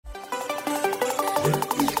All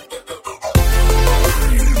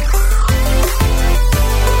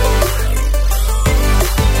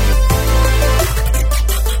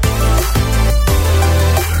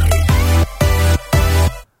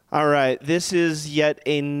right, this is yet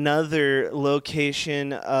another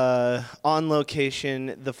location, on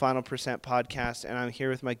location, the Final Percent podcast, and I'm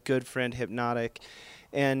here with my good friend Hypnautic,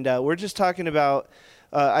 and we're just talking about,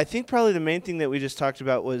 I think probably the main thing that we just talked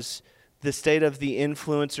about was the state of the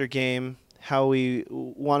influencer game, how we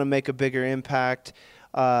want to make a bigger impact,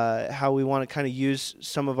 how we want to kind of use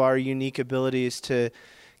some of our unique abilities to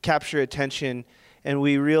capture attention, and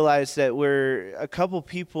we realized that we're a couple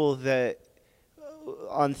people that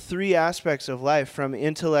on three aspects of life, from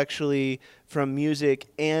intellectually, from music,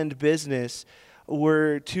 and business,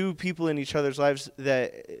 we're two people in each other's lives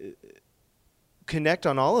that connect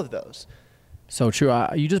on all of those. So true.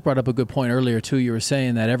 You just brought up a good point earlier, too. You were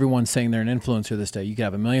saying that everyone's saying they're an influencer this day. You could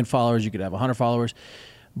have 1 million followers, you could have 100 followers,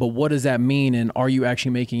 but what does that mean, and are you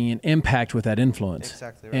actually making an impact with that influence?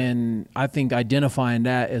 Exactly right. And I think identifying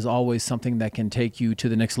that is always something that can take you to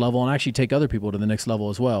the next level and actually take other people to the next level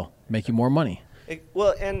as well, make you more money.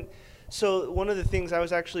 Well, and so one of the things, I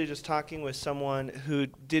was actually just talking with someone who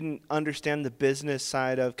didn't understand the business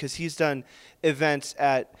side of, because he's done events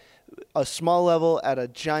at a small level, at a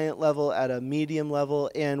giant level, at a medium level,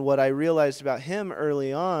 and what I realized about him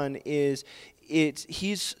early on is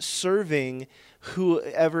he's serving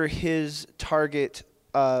whoever his target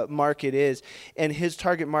market is, and his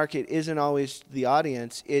target market isn't always the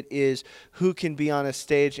audience. It is who can be on a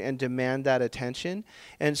stage and demand that attention.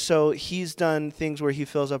 And so he's done things where he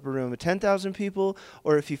fills up a room with 10,000 people,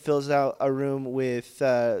 or if he fills out a room with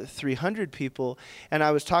 300 people. And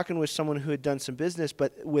I was talking with someone who had done some business,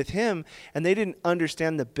 but with him, and they didn't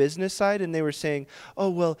understand the business side, and they were saying, oh,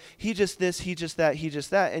 well, he just this, he just that, he just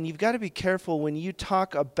that. And you've got to be careful when you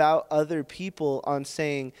talk about other people on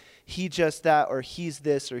saying, he just that, or he's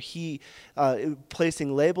this, or he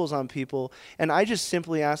placing labels on people. And I just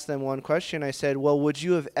simply asked them one question. I said, well, would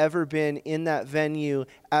you have ever been in that venue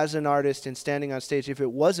as an artist and standing on stage if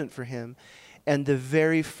it wasn't for him? And the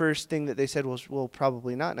very first thing that they said was, well,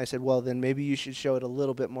 probably not. And I said, well, then maybe you should show it a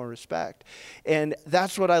little bit more respect. And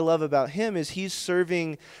that's what I love about him, is he's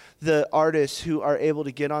serving the artists who are able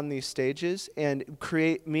to get on these stages and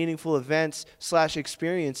create meaningful events /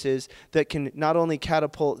 experiences that can not only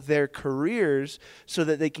catapult their careers so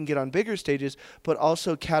that they can get on bigger stages, but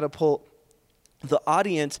also catapult the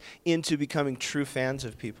audience into becoming true fans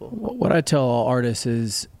of people. What I tell all artists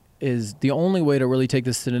is the only way to really take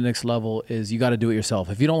this to the next level is you got to do it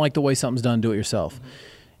yourself. If you don't like the way something's done, do it yourself. Mm-hmm.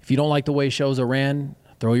 If you don't like the way shows are ran,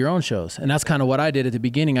 throw your own shows. And that's kind of what I did at the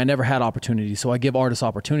beginning. I never had opportunities, so I give artists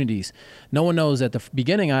opportunities. No one knows at the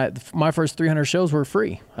beginning, my first 300 shows were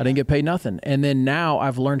free. I didn't get paid nothing. And then now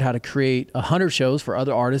I've learned how to create 100 shows for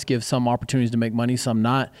other artists, give some opportunities to make money, some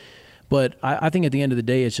not. But I think at the end of the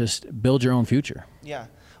day, it's just build your own future. Yeah.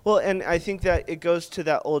 Well, and I think that it goes to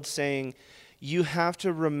that old saying, you have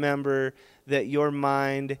to remember that your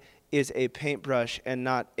mind is a paintbrush and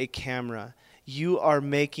not a camera. You are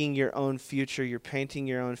making your own future. You're painting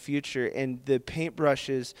your own future. And the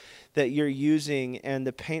paintbrushes that you're using and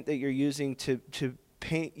the paint that you're using to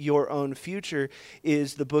paint your own future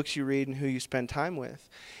is the books you read and who you spend time with.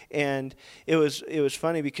 And it was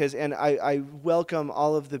funny because, and I welcome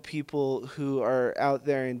all of the people who are out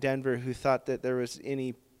there in Denver who thought that there was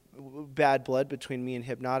any bad blood between me and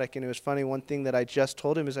Hypnautic. And it was funny, one thing that I just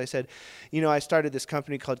told him is I said, I started this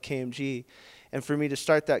company called KMG, and for me to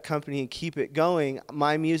start that company and keep it going,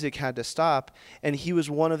 my music had to stop. And he was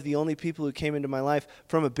one of the only people who came into my life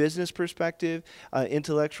from a business perspective,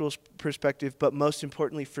 intellectual perspective, but most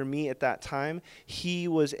importantly for me at that time, he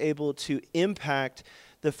was able to impact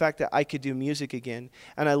the fact that I could do music again.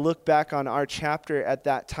 And I look back on our chapter at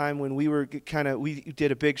that time when we were we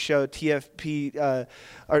did a big show, TFP.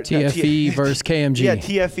 TFE versus KMG. Yeah,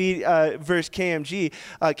 TFE versus KMG.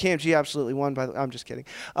 KMG absolutely won, I'm just kidding.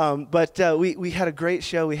 But we had a great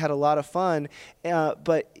show. We had a lot of fun.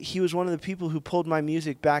 But he was one of the people who pulled my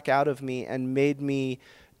music back out of me and made me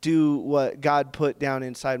do what God put down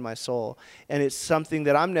inside my soul. And it's something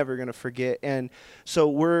that I'm never going to forget. And so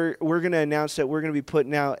we're going to announce that we're going to be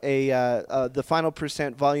putting out the Final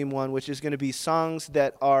Percent Volume 1, which is going to be songs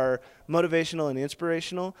that are motivational and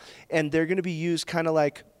inspirational. And they're going to be used kind of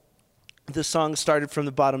like the song started from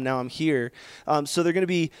the bottom, now I'm here. So they're going to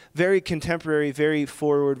be very contemporary, very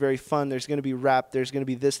forward, very fun. There's going to be rap. There's going to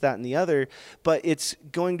be this, that, and the other. But it's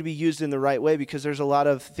going to be used in the right way, because there's a lot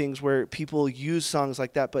of things where people use songs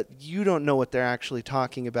like that, but you don't know what they're actually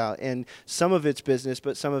talking about. And some of it's business,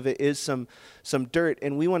 but some of it is some dirt.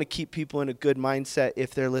 And we want to keep people in a good mindset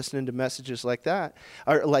if they're listening to messages like that,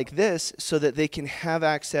 or like this, so that they can have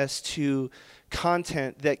access to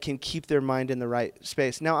content that can keep their mind in the right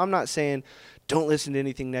space. Now, I'm not saying don't listen to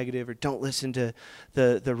anything negative, or don't listen to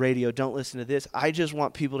the radio, don't listen to this. I just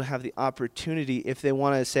want people to have the opportunity, if they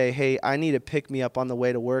want to say, hey, I need to pick me up on the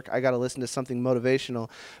way to work, I got to listen to something motivational,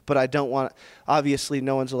 but I don't want, obviously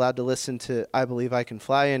no one's allowed to listen to I Believe I Can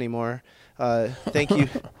Fly anymore.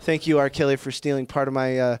 Thank you, R. Kelly, for stealing part of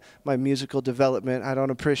my my musical development. I don't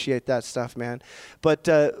appreciate that stuff, man. But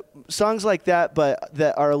songs like that, but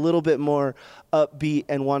that are a little bit more upbeat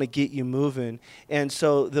and want to get you moving. And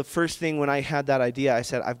so the first thing when I had that idea, I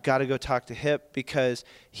said, I've got to go talk to Hip, because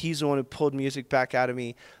he's the one who pulled music back out of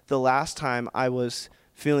me the last time I was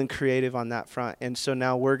feeling creative on that front. And so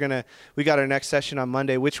now we got our next session on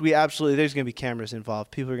Monday, which there's going to be cameras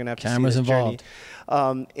involved. People are going to have to see this involved.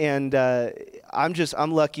 I'm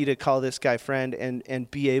lucky to call this guy friend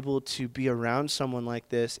and be able to be around someone like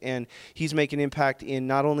this. And he's making impact in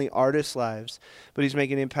not only artists' lives, but he's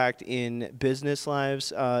making impact in business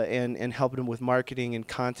lives, and helping them with marketing and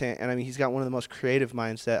content. And I mean, he's got one of the most creative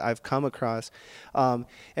minds that I've come across. And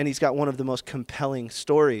he's got one of the most compelling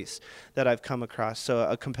stories that I've come across.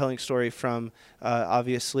 So a compelling story from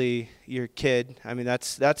obviously your kid. I mean,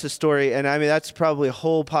 that's a story, and I mean, that's probably a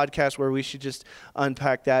whole podcast where we should just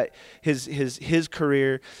unpack that. His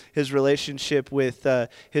career, his relationship with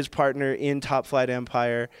his partner in Top Flight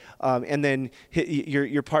Empire, and then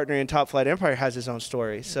your partner in Top Flight Empire has his own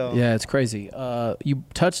story. So yeah, it's crazy. You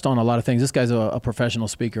touched on a lot of things. This guy's a professional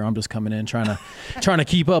speaker. I'm just coming in trying to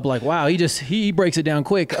keep up. Like, wow, he breaks it down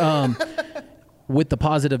quick. With the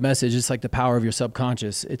positive message, it's like the power of your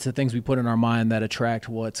subconscious. It's the things we put in our mind that attract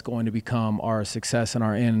what's going to become our success and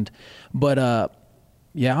our end. But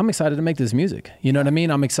yeah, I'm excited to make this music. You know what I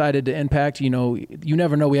mean? I'm excited to impact. You know, you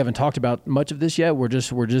never know. We haven't talked about much of this yet. We're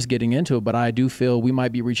just getting into it. But I do feel we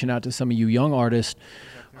might be reaching out to some of you young artists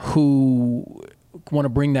who want to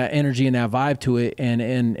bring that energy and that vibe to it.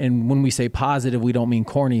 And when we say positive, we don't mean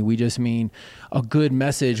corny. We just mean a good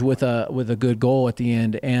message with a good goal at the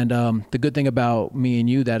end. And the good thing about me and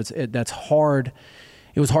you that's hard.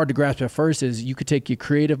 It was hard to grasp at first, is you could take your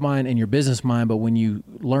creative mind and your business mind, but when you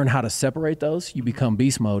learn how to separate those, you become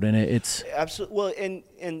beast mode, and it's absolutely. Well,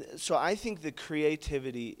 and so I think the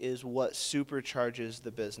creativity is what supercharges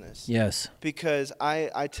the business. Yes. Because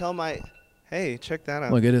I tell my, hey, check that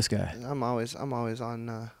out. Look at this guy. I'm always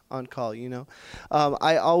on call, you know.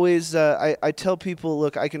 I tell people,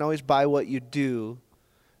 look, I can always buy what you do,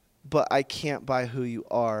 but I can't buy who you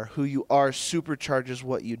are. Who you are supercharges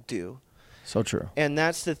what you do. So true. And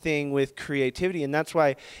that's the thing with creativity. And that's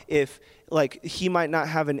why he might not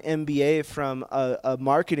have an MBA from a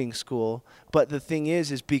marketing school, but the thing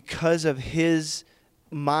is because of his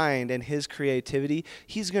mind and his creativity,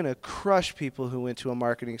 he's going to crush people who went to a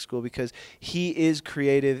marketing school, because he is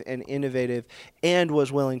creative and innovative and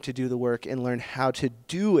was willing to do the work and learn how to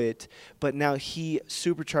do it. But now he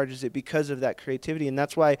supercharges it because of that creativity. And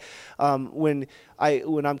that's why when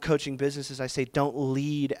I'm coaching businesses, I say don't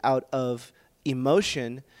lead out of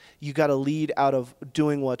emotion. You got to lead out of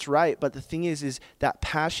doing what's right. But the thing is that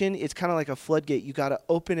passion, it's kind of like a floodgate. You got to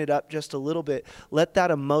open it up just a little bit, let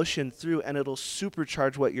that emotion through, and it'll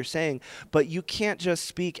supercharge what you're saying. But you can't just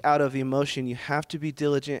speak out of emotion. You have to be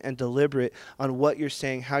diligent and deliberate on what you're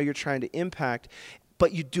saying, how you're trying to impact,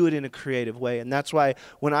 but you do it in a creative way. And that's why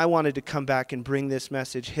when I wanted to come back and bring this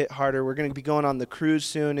message, Hit Harder, we're going to be going on the cruise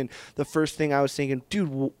soon. And the first thing I was thinking,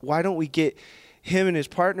 dude, why don't we get him and his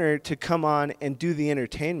partner to come on and do the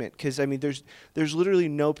entertainment? Because I mean, there's literally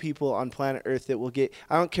no people on planet Earth that will get,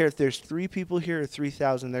 I don't care if there's 3 people here or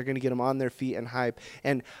 3,000, they're going to get them on their feet and hype.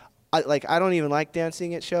 And I don't even like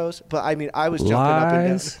dancing at shows, but I mean, I was jumping up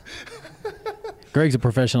and down. Greg's a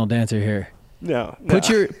professional dancer here. No. Put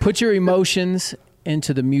your emotions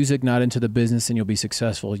into the music, not into the business, and you'll be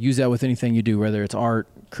successful. Use that with anything you do, whether it's art,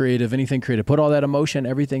 creative, anything creative. Put all that emotion,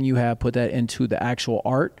 everything you have, put that into the actual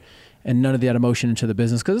art, and none of that emotion into the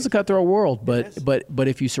business, because it's a cutthroat world. But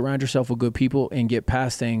if you surround yourself with good people and get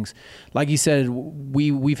past things, like you said,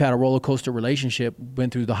 we've had a roller coaster relationship, been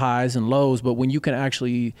through the highs and lows. But when you can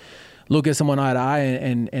actually look at someone eye to eye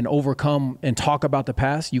and overcome and talk about the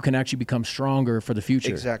past, you can actually become stronger for the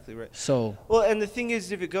future. Exactly right. So, well, and the thing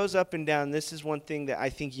is, if it goes up and down, this is one thing that I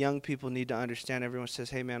think young people need to understand. Everyone says,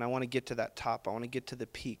 hey, man, I want to get to that top. I want to get to the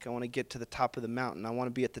peak. I want to get to the top of the mountain. I want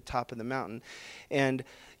to be at the top of the mountain. And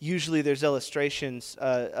usually there's illustrations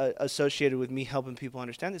associated with me helping people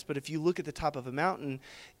understand this. But if you look at the top of a mountain,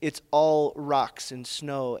 it's all rocks and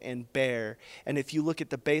snow and bare. And if you look at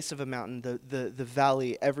the base of a mountain, the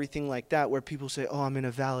valley, everything like that, where people say, oh, I'm in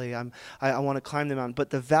a valley, I want to climb the mountain. But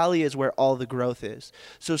the valley is where all the growth is.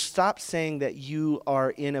 So stop saying that you are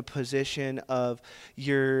in a position of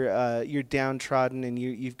you're downtrodden and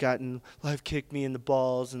you've gotten, life kicked me in the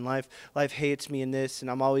balls and life hates me in this and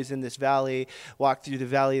I'm always in this valley, walk through the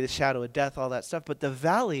valley of the shadow of death, all that stuff. But the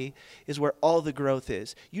valley is where all the growth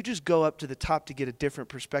is. You just go up to the top to get a different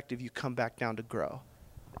perspective. You come back down to grow.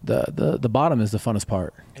 The bottom is the funnest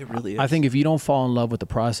part. It really is. I think if you don't fall in love with the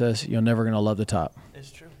process, you're never going to love the top. It's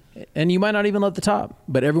true. And you might not even love the top,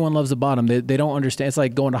 but everyone loves the bottom. They don't understand. It's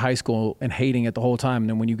like going to high school and hating it the whole time. And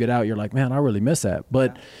then when you get out, you're like, man, I really miss that.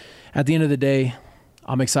 But at the end of the day,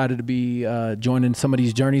 I'm excited to be joining some of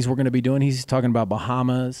these journeys we're going to be doing. He's talking about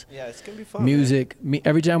Bahamas. Yeah, it's going to be fun. Music.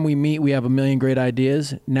 Every time we meet, we have a million great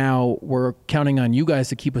ideas. Now we're counting on you guys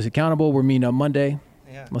to keep us accountable. We're meeting up Monday.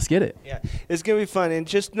 Yeah. Let's get it. Yeah, it's gonna be fun, and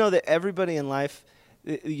just know that everybody in life,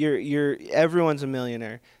 everyone's a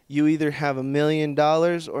millionaire. You either have $1 million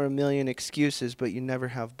or a million excuses, but you never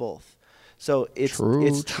have both. So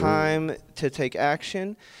it's time to take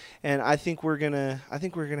action, and I think we're gonna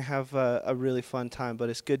have a really fun time. But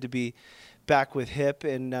it's good to be back with Hip,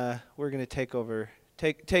 and we're gonna take over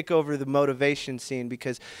the motivation scene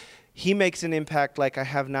because he makes an impact like I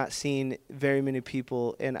have not seen very many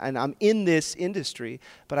people, and I'm in this industry,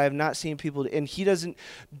 but I have not seen people, and he doesn't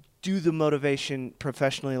do the motivation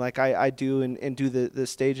professionally like I do and do the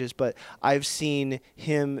stages, but I've seen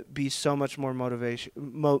him be so much more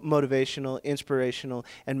motivational, inspirational,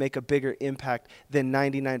 and make a bigger impact than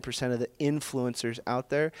 99% of the influencers out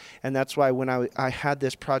there. And that's why when I had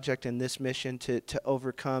this project and this mission to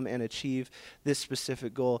overcome and achieve this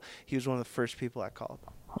specific goal, he was one of the first people I called.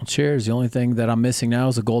 Well, cheers. The only thing that I'm missing now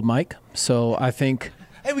is a gold mic. So I think...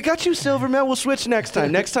 Hey, we got you silver, man. We'll switch next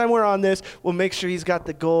time. Next time we're on this, we'll make sure he's got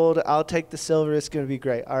the gold. I'll take the silver. It's going to be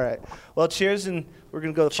great. All right. Well, cheers, and we're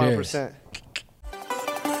going to go to the final percent.